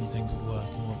what different things would work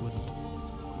and what wouldn't.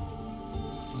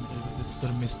 And it was this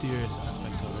sort of mysterious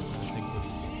aspect of it that I think was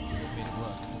what made it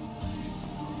work.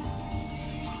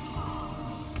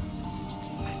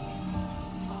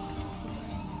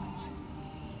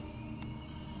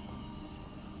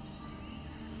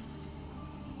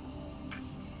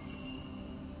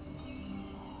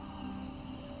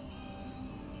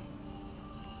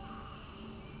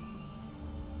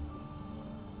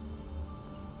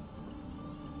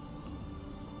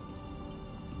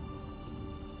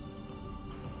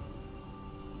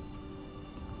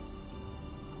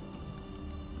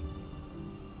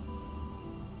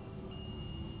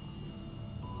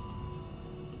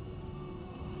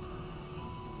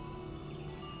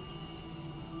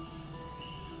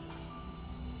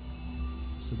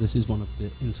 So this is one of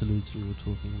the interludes we were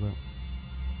talking about.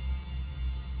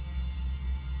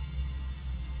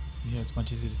 Yeah, it's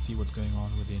much easier to see what's going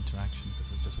on with the interaction because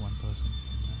there's just one person in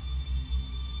there.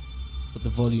 But the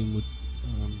volume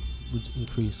would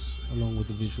increase along with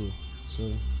the visual.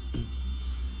 So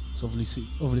it's obviously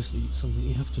something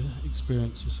you have to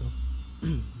experience yourself.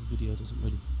 The video doesn't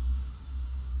really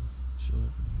show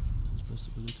it. It's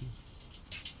possibility.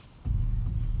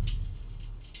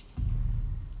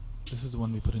 This is the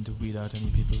one we put in to weed out any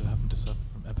people who happen to suffer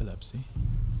from epilepsy.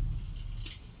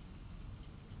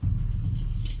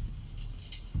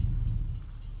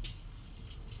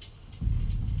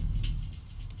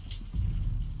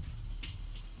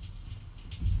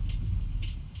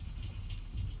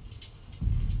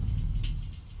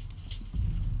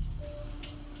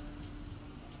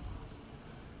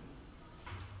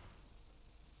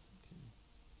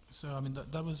 So, I mean,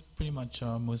 that was pretty much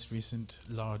our most recent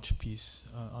large piece,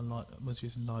 our most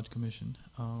recent large commission.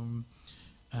 And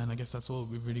I guess that's all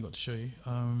we've really got to show you.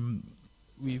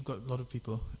 We've got a lot of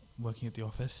people working at the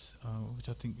office, which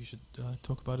I think we should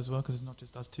talk about as well, because it's not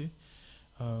just us two.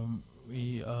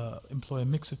 We employ a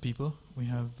mix of people. We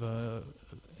have an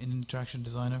interaction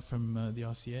designer from the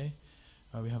RCA.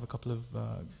 We have a couple of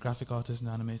graphic artists and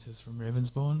animators from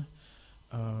Ravensbourne.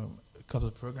 A couple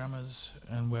of programmers,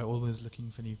 and we're always looking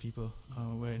for new people.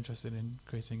 We're interested in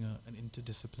creating an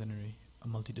interdisciplinary, a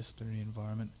multidisciplinary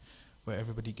environment where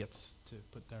everybody gets to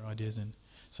put their ideas in.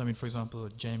 So, I mean, for example,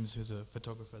 James, who's a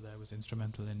photographer there, was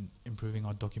instrumental in improving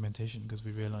our documentation, because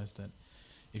we realized that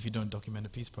if you don't document a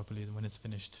piece properly, then when it's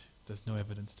finished, there's no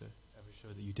evidence to ever show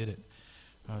that you did it.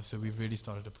 So we've really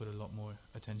started to put a lot more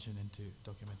attention into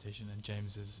documentation, and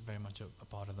James is very much a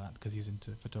part of that because he's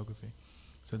into photography.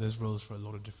 So there's roles for a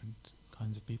lot of different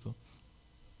kinds of people.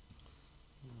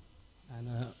 And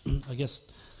I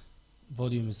guess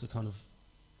volume is the kind of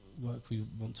work we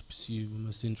want to pursue. We're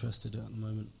most interested at the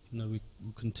moment. You know, we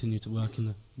will continue to work in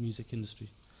the music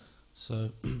industry. So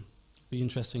it'd be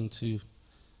interesting to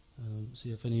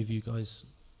see if any of you guys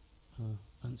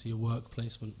fancy a work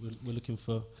placement. We're looking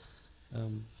for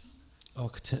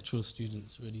architectural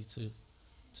students really to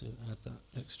add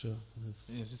that extra.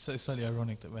 Yes, it's slightly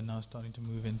ironic that we're now starting to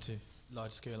move into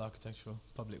large-scale architectural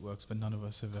public works, but none of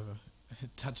us have ever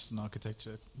touched an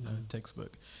architecture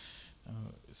textbook.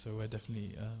 So we're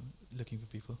definitely looking for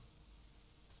people.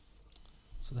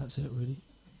 So that's it, really.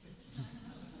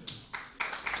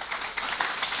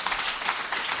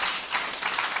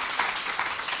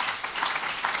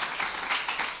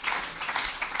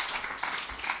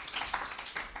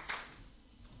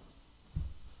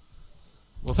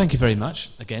 Well, thank you very much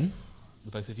again,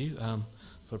 the both of you,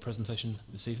 for a presentation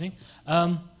this evening.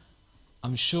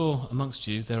 I'm sure amongst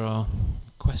you there are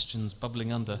questions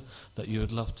bubbling under that you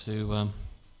would love to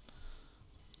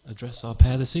address our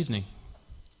pair this evening.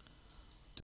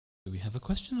 Do we have a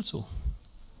question at all?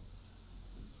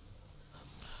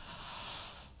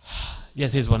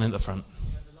 Yes, here's one in the front.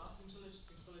 Yeah, the last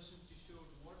installation you showed,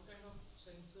 what kind of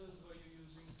sensors were you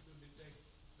using to detect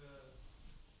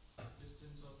the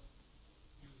distance of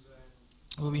user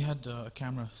and... Well, we had a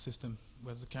camera system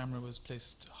where the camera was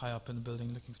placed high up in the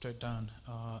building looking straight down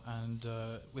and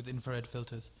with infrared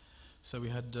filters. So we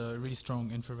had really strong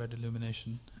infrared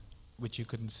illumination, which you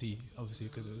couldn't see, obviously,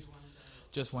 because it was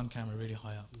just one camera really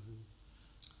high up.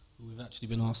 We've actually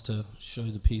been asked to show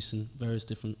the piece in various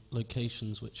different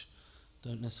locations, which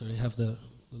don't necessarily have the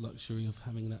luxury of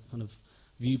having that kind of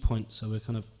viewpoint. So we're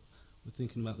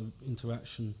thinking about the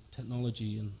interaction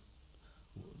technology and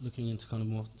looking into kind of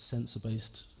more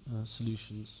sensor-based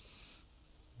solutions.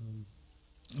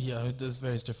 Yeah, there's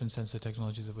various different sensor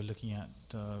technologies that we're looking at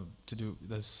to do.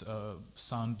 There's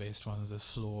sound-based ones, there's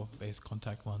floor-based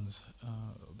contact ones,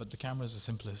 but the camera is the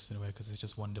simplest in a way because it's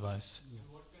just one device. And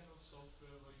what kind of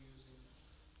software were you using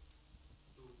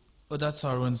to... Oh, that's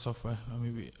our own software. I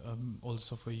mean, all the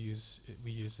software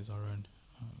we use is our own.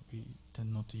 We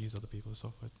tend not to use other people's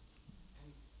software.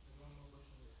 And one more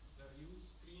question. The huge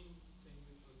screen thing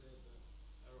which was there, the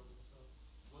arrow itself,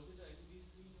 was it an LED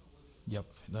screen or was it... Yep,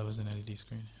 that was an LED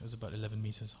screen. It was about 11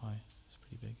 meters high. It's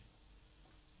pretty big.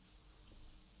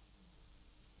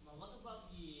 Now, what about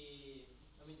the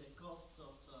costs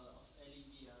of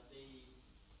LED?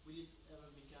 Will it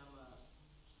ever become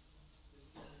this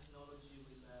technology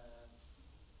will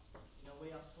in a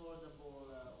way affordable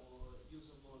or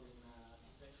usable in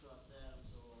architectural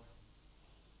terms, or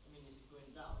is it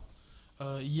going down?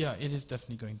 Yeah, it is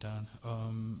definitely going down.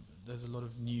 There's a lot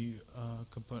of new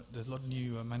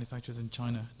manufacturers in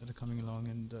China that are coming along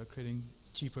and creating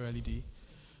cheaper LED.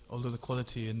 Although the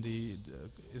quality and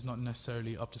is not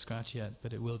necessarily up to scratch yet,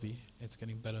 but it will be. It's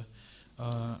getting better.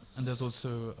 And there's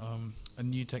also a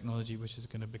new technology which is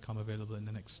going to become available in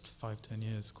the next 5-10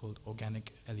 years called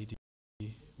organic LED,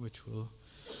 which will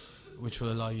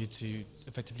allow you to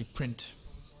effectively print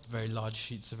very large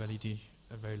sheets of LED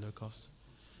at very low cost.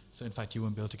 So in fact, you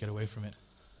won't be able to get away from it.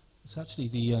 It's actually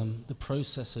the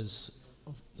process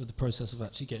of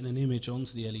actually getting an image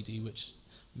onto the LED, which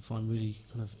we find really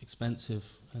kind of expensive,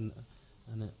 and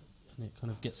it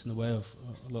kind of gets in the way of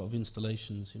a lot of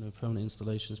installations. Permanent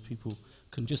installations. People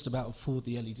can just about afford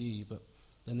the LED, but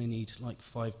then they need like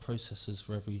 5 processors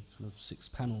for every kind of 6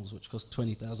 panels, which cost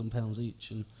 £20,000 each.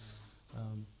 And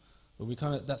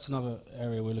but that's another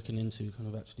area we're looking into, kind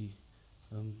of actually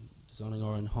designing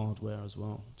our own hardware as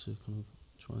well to kind of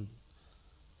try and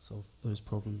solve those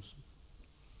problems.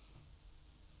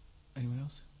 Anyone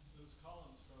else? Those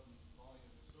columns from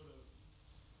volume are sort of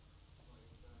like,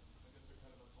 I guess they're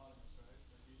kind of autonomous, right?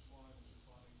 Like each one is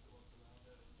responding to what's around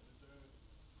it. But is there any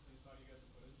thought you guys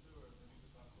have put into, or maybe you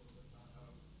could talk a little bit about how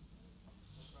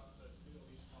across that field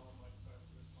each column might start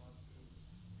to respond to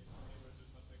its neighbors or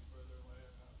something further away,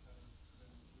 or how it kind of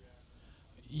then react?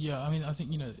 Yeah, I mean, I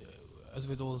think, as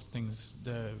with all things,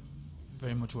 they're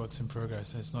very much works in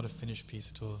progress. It's not a finished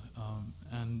piece at all.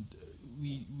 And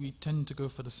we tend to go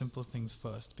for the simple things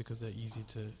first because they're easy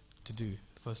to do,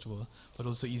 first of all, but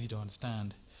also easy to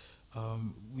understand.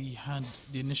 We had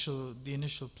the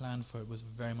initial plan for it was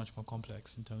very much more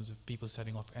complex in terms of people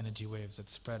setting off energy waves that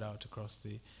spread out across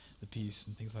the piece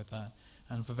and things like that.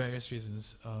 And for various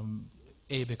reasons,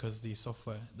 because the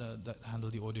software that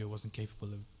handled the audio wasn't capable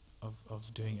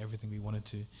of doing everything we wanted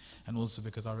to, and also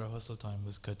because our rehearsal time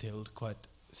was curtailed quite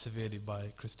severely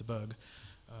by Christa Berg,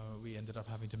 we ended up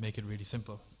having to make it really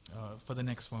simple. For the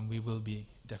next one, we will be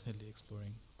definitely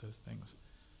exploring those things.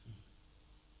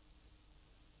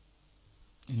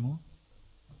 Any more?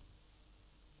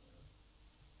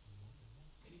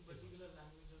 Any particular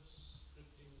language of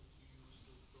scripting that you use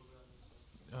to program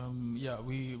yourself? Yeah,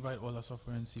 we write all our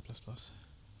software in C++.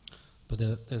 But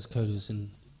there's coders in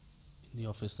the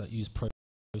office that use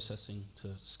processing to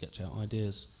sketch out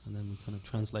ideas, and then we kind of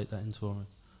translate that into our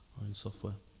own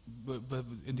software. But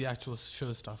in the actual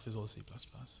show stuff is all C++.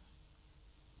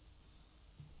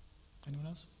 Anyone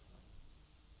else?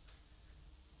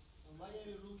 And why are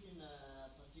you looking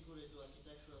particularly to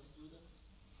architectural students?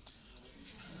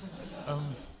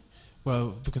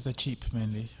 Well, because they're cheap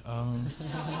mainly.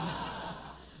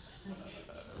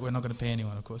 We're not going to pay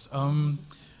anyone, of course.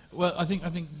 Well, I think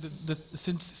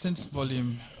since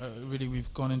Volume, really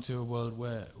we've gone into a world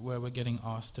where we're getting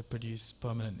asked to produce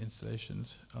permanent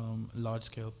installations,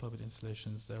 large-scale permanent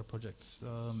installations. There are projects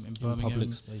in Birmingham,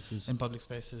 in public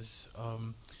spaces.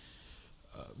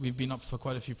 We've been up for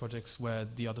quite a few projects where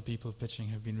the other people pitching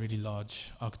have been really large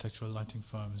architectural lighting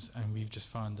firms, and we've just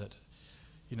found that,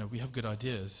 we have good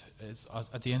ideas. It's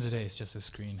at the end of the day, it's just a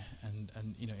screen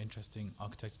and interesting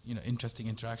interesting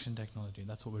interaction technology.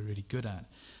 That's what we're really good at.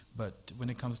 But when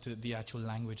it comes to the actual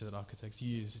language that architects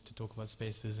use to talk about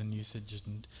spaces and usage,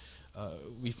 and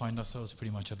we find ourselves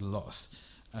pretty much at a loss.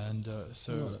 And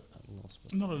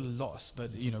not at a loss,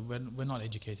 but we're not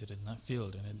educated in that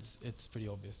field, and it's pretty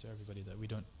obvious to everybody that we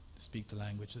don't speak the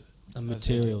language. And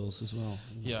materials as well.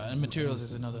 Yeah, and materials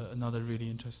is another really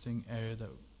interesting area that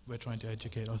we're trying to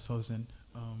educate ourselves in.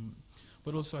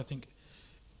 But also, I think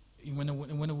when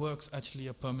a work's actually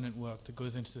a permanent work that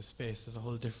goes into the space, there's a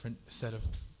whole different set of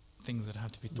things that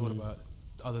have to be thought about,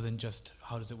 other than just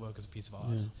how does it work as a piece of art.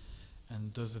 Yeah.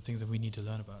 And those are the things that we need to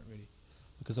learn about, really.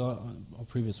 Because our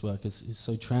previous work is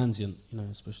so transient,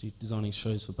 especially designing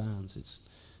shows for bands. It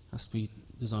has to be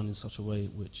designed in such a way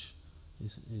which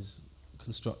is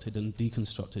constructed and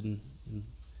deconstructed in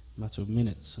a matter of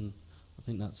minutes. And I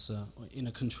think that's in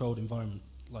a controlled environment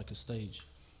like a stage.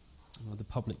 The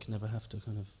public never have to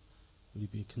kind of really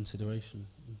be a consideration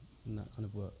in that kind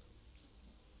of work.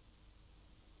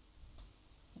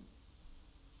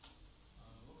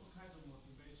 What kind of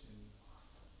motivation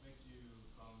make you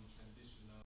from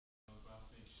traditional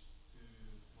graphics to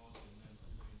modern and to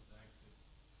the interactive?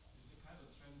 Is it kind of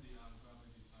trendy on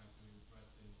graphic design to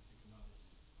embracing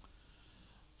technology?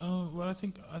 Well, I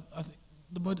think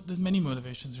there's many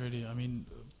motivations, really. I mean,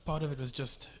 part of it was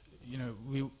just,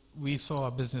 we saw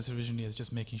our business originally as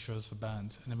just making shows for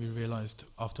bands, and then we realized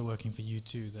after working for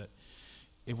U2 that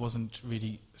it wasn't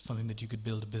really something that you could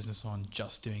build a business on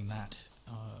just doing that.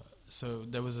 So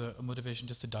there was a motivation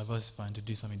just to diversify and to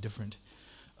do something different.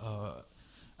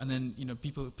 And then,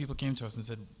 people came to us and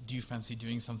said, do you fancy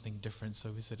doing something different?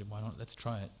 So we said, why not? Let's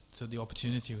try it. So the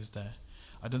opportunity was there.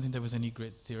 I don't think there was any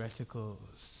great theoretical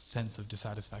sense of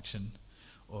dissatisfaction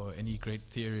or any great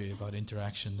theory about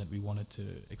interaction that we wanted to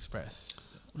express.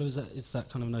 Well, it's that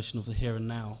kind of notion of the here and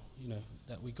now,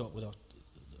 that we got with our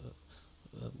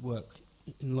work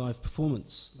in live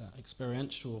performance, that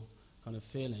experiential kind of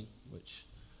feeling, which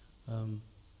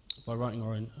by writing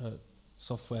our own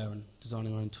software and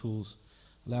designing our own tools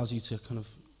allows you to kind of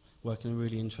work in a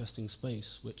really interesting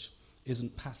space, which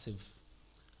isn't passive.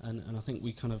 And I think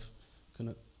we kind of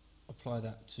can apply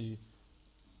that to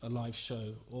a live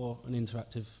show or an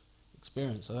interactive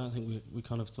experience. I don't think we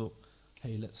kind of thought,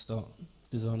 hey, let's start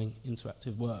designing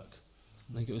interactive work.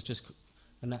 I think it was just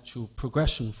a natural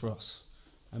progression for us.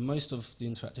 And most of the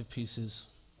interactive pieces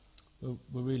were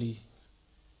really,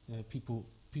 people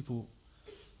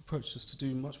approached us to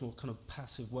do much more kind of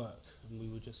passive work, and we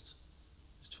were just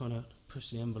trying to push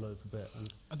the envelope a bit.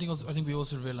 And I think we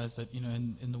also realized that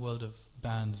in the world of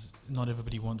bands, not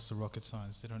everybody wants the rocket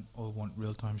science. They don't all want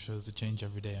real-time shows that change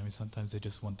every day. I mean, sometimes they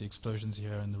just want the explosions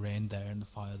here and the rain there and the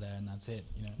fire there, and that's it.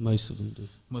 Most of them do.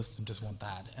 Most of them just want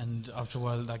that, and after a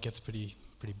while, that gets pretty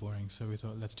boring. So we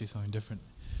thought, let's do something different.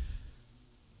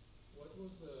 What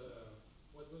was the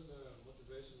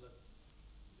motivation that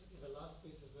the last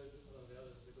piece is very different from the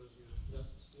others because you just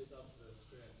split up the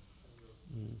screen and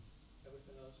you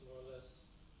everything else more or less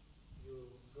you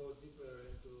go deeper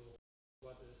into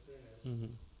what the screen is.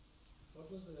 Mm-hmm. What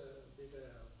was the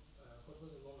what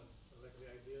was the moment, like the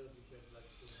idea that you had, like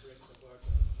to break it apart?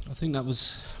 I think that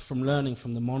was from learning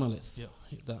from the monolith. Yeah.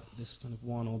 That this kind of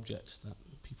one object that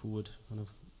people would kind of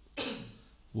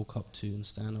walk up to and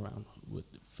stand around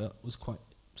was quite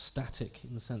static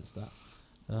in the sense that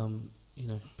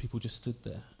people just stood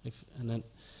there. And then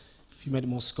if you made it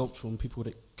more sculptural and people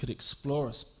could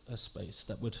explore a space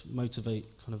that would motivate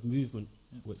kind of movement,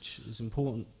 which is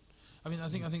important. I mean, I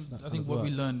think what we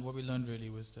learned really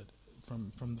was that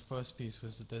from the first piece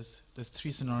was that there's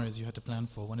three scenarios you had to plan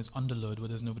for. One is under load, where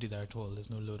there's nobody there at all. There's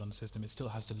no load on the system. It still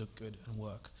has to look good and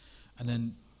work. And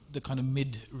then the kind of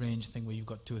mid-range thing where you've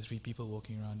got 2 or 3 people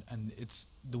walking around, and it's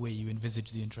the way you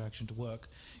envisage the interaction to work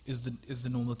is the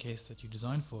normal case that you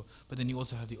design for. But then you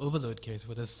also have the overload case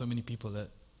where there's so many people that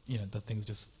that thing's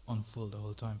just on full the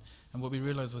whole time. And what we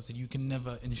realized was that you can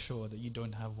never ensure that you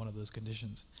don't have one of those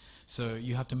conditions. So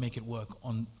you have to make it work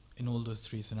in all those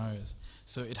 3 scenarios.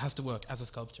 So it has to work as a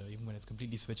sculpture. Even when it's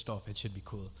completely switched off, it should be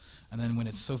cool. And then when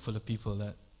it's so full of people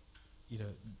that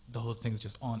the whole thing's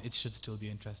just on, it should still be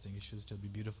interesting. It should still be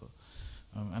beautiful.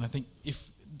 And I think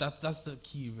if that's the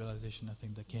key realization, I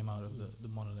think, that came out of the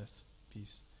monolith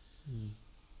piece.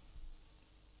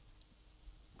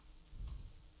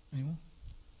 Any more?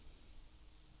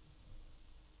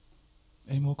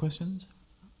 Any more questions?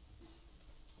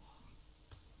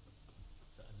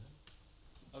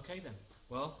 Okay then.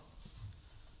 Well,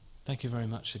 thank you very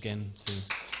much again to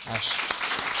Ash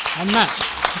and Matt.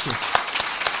 Thank you.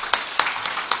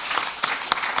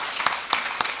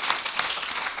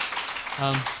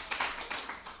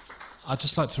 I'd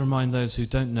just like to remind those who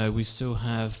don't know, we still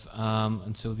have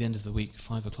until the end of the week,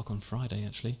 5 o'clock on Friday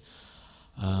actually,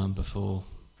 before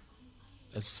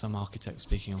there's some architect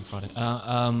speaking on Friday.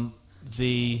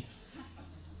 The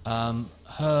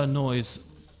Her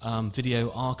Noise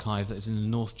video archive that is in the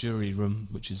North Jury Room,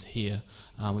 which is here,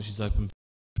 which is open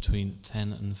between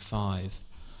 10 and 5,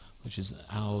 which is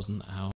hours and hours.